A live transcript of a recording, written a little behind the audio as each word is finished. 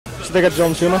Should they get Jill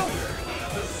and Shuma?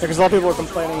 Because a lot of people were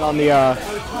complaining on the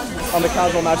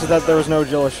casual matches that there was no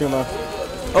Jill or Shuma.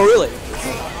 Oh, really?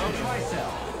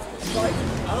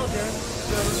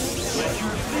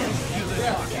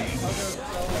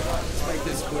 Make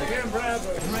this quick.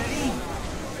 Ready?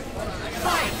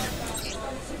 Fight!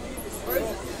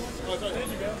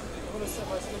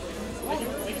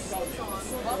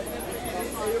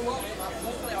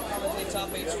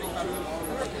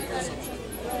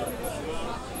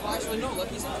 Well, actually, no, look,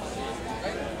 he's not.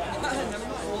 Right?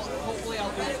 Hopefully I'll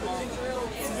do it tomorrow.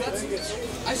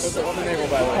 I'm enable,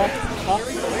 by the way. Huh?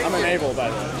 I'm enable, by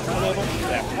the way. Enable?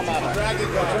 Yeah. I'm out.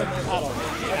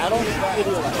 Adel?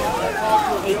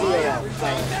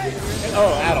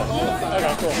 Oh, Adel.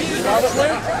 Okay, cool. You know the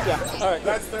player? Yeah. All right.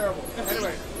 That's terrible.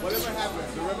 Anyway, whatever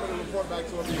happens, remember to report back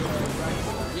to us.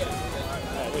 Yeah.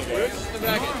 Where's the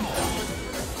dragon?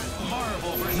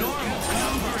 Marvel for normal.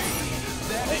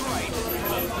 That's right.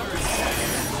 The third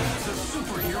second. The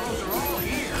superheroes are all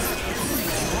here.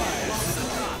 Rise to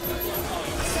the top.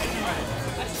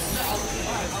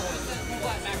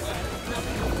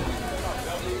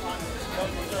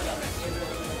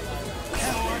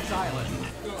 Kellogg's Island.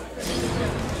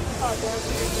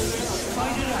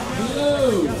 Fight it out.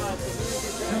 Blue.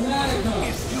 Dramatica.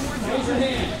 Raise your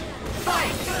hand.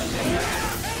 Fight!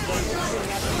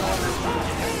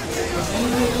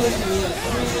 Anybody listening, we have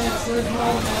 3-man first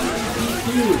round DQ.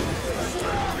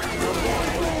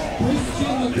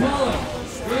 Christian McCullough.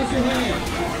 Raise your hand.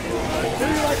 Who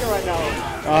do you like right now?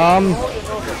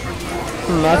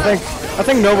 I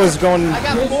think Nova's going. I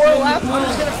got 4 left. I'm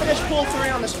just gonna finish pool 3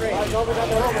 on the straight.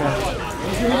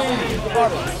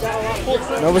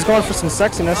 Nova's going for some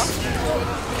sexiness.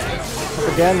 Up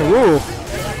again. Woo.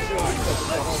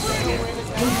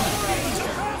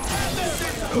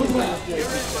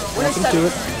 Welcome to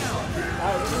it.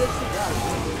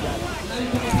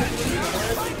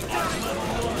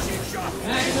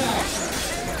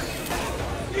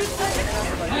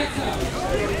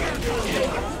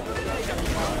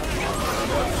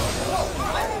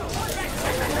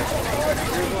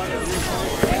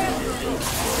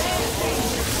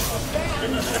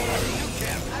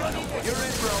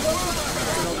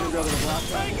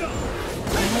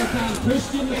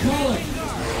 Christian McCullough.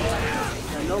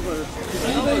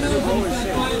 Anybody knows him? He's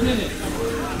got 5 minutes.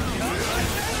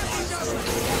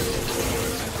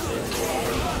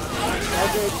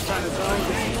 Eljay's trying to zone,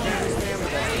 get some cannon spam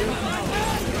with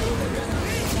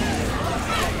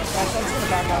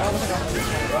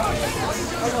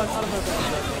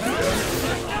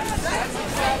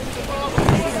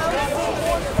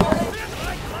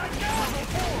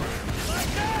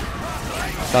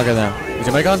Talk to them. Is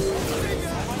your mic on?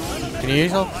 Can you hear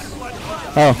yourself?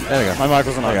 Oh, there we go. my mic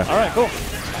wasn't on. There we go. All right, cool.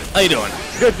 How you doing?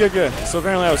 Good, good, good. So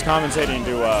apparently I was commentating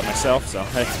to myself, so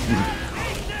hey.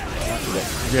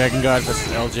 DragonGod versus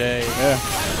Eljay. Yeah.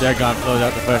 DragonGod closed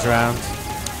out the first round.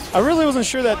 I really wasn't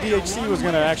sure that DHC was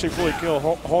going to actually fully kill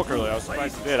Hulk early. I was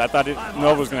surprised it did. I thought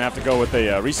Nova was going to have to go with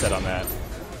a reset on that.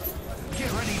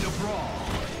 Get ready to brawl.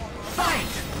 Fight!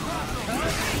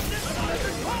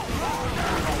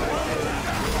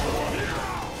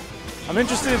 I'm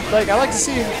interested. Like, I like to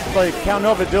see like how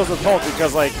Nova deals with Hulk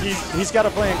because like he's got to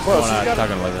play in close. He's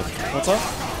talking about this. What's up?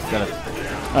 Got it.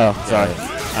 Oh, sorry.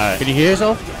 All right. Can you hear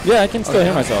yourself? Yeah, I can still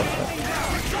hear myself.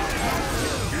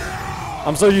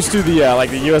 I'm so used to the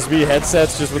like the USB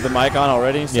headsets just with the mic on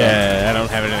already. So. Yeah, I don't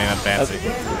have anything that fancy.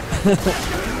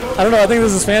 I don't know. I think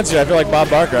this is fancier. I feel like Bob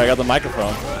Barker. I got the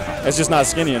microphone. It's just not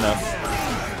skinny enough.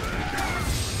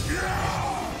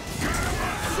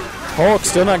 Hulk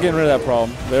still not getting rid of that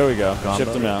problem. There we go. Gone,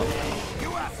 Shipped him out.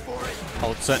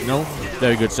 Hulk Sentinel.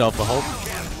 Very good sell for Hulk.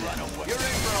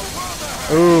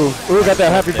 Ooh, got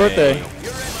that happy birthday.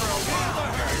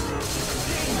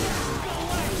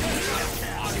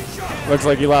 Looks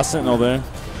like he lost Sentinel there.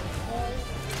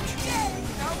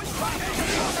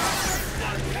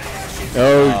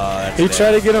 Oh, he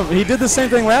tried to get him. He did the same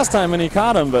thing last time and he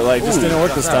caught him, but like just didn't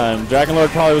work this time. DragonLord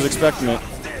probably was expecting it.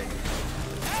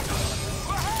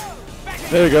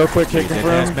 There we go, quick kick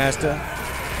confirmed. Master.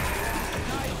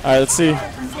 All right, let's see.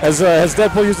 Has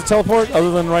Deadpool used the teleport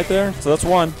other than right there? So that's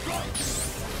one.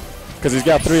 Because he's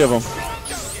got 3 of them.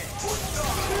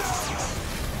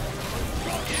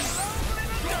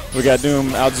 We got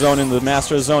Doom out-zoning the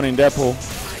master of zoning, Deadpool.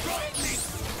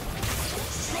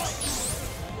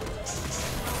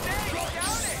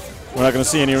 We're not going to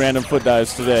see any random foot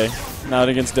dives today. Not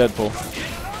against Deadpool.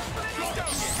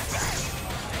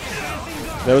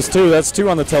 That was 2. That's 2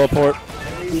 on the teleport.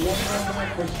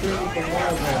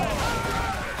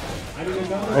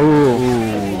 Ooh,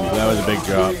 that was a big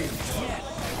drop.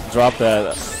 drop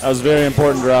that. That was a very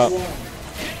important drop.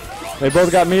 They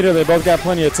both got meter, they both got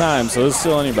plenty of time, so it's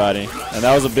still anybody. And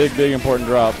that was a big, big important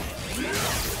drop.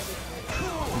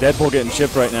 Deadpool getting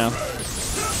chipped right now.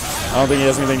 I don't think he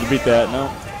has anything to beat that, no.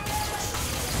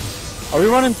 Are we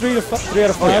running 3 out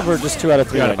of 5 or just 2 out of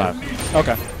 3? 3 out of 5.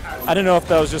 Okay. I didn't know if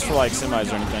that was just for like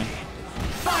semis or anything.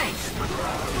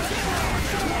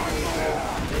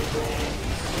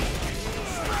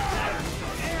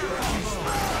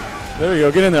 There we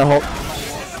go. Get in there, Hulk.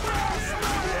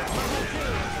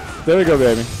 There we go,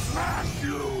 baby.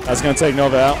 That's going to take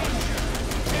Nova out.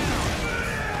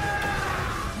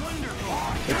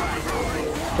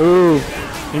 Ooh.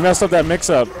 He messed up that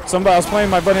mix-up. I was playing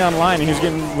my buddy online, and he was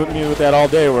getting with me with that all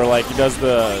day, where like he does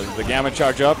the gamma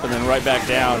charge up and then right back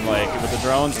down. Like with the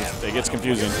drones, it gets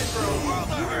confusing.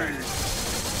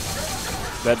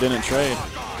 That didn't trade.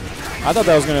 I thought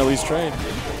that was going to at least trade.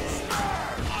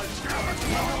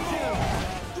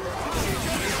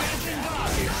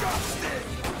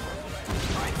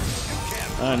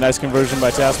 Nice conversion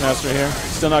by Taskmaster here.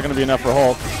 Still not going to be enough for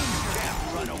Hulk.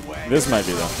 This might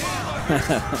be though.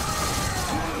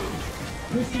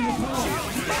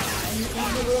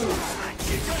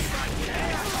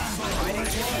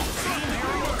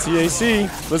 TAC.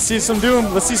 Let's see some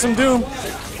Doom. Let's see some Doom.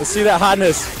 Let's see that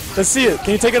hotness. Let's see it.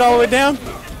 Can you take it all the way down?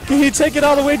 Can you take it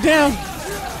all the way down?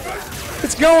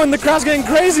 It's going. The crowd's getting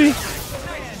crazy.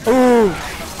 Ooh.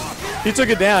 He took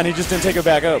it down. He just didn't take it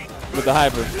back up with the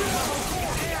hyper.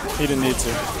 He didn't need to.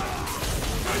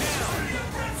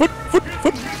 Foot.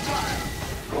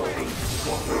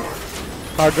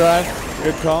 Hard drive.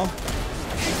 Good call.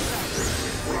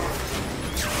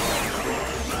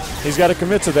 He's got to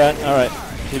commit to that. All right.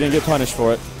 He didn't get punished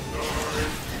for it.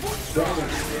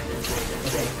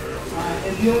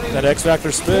 That X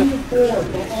Factor spit.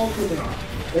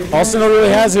 All Sinnoh really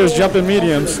has here is jumping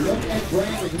mediums.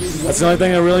 That's the only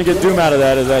thing that really get Doom out of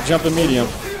that is that jumping medium.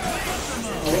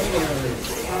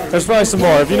 There's probably some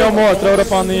more. If you know more, throw it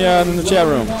up on the in the chat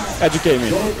room. Educate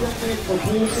me.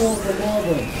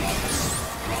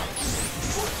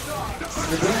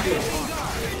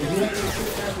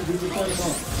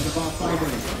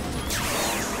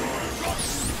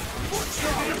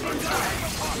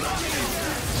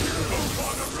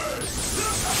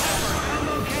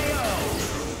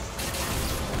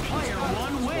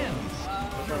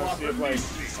 I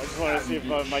just wanted to see if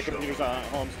my computer's at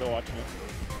home still watching it.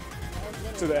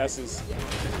 To the S's.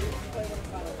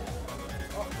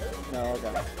 No,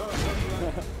 okay.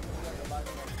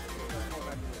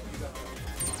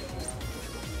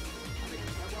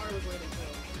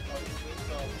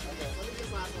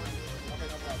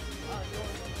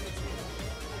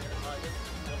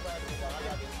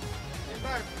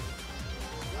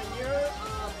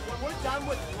 When we're done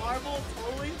with Marvel,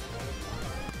 totally,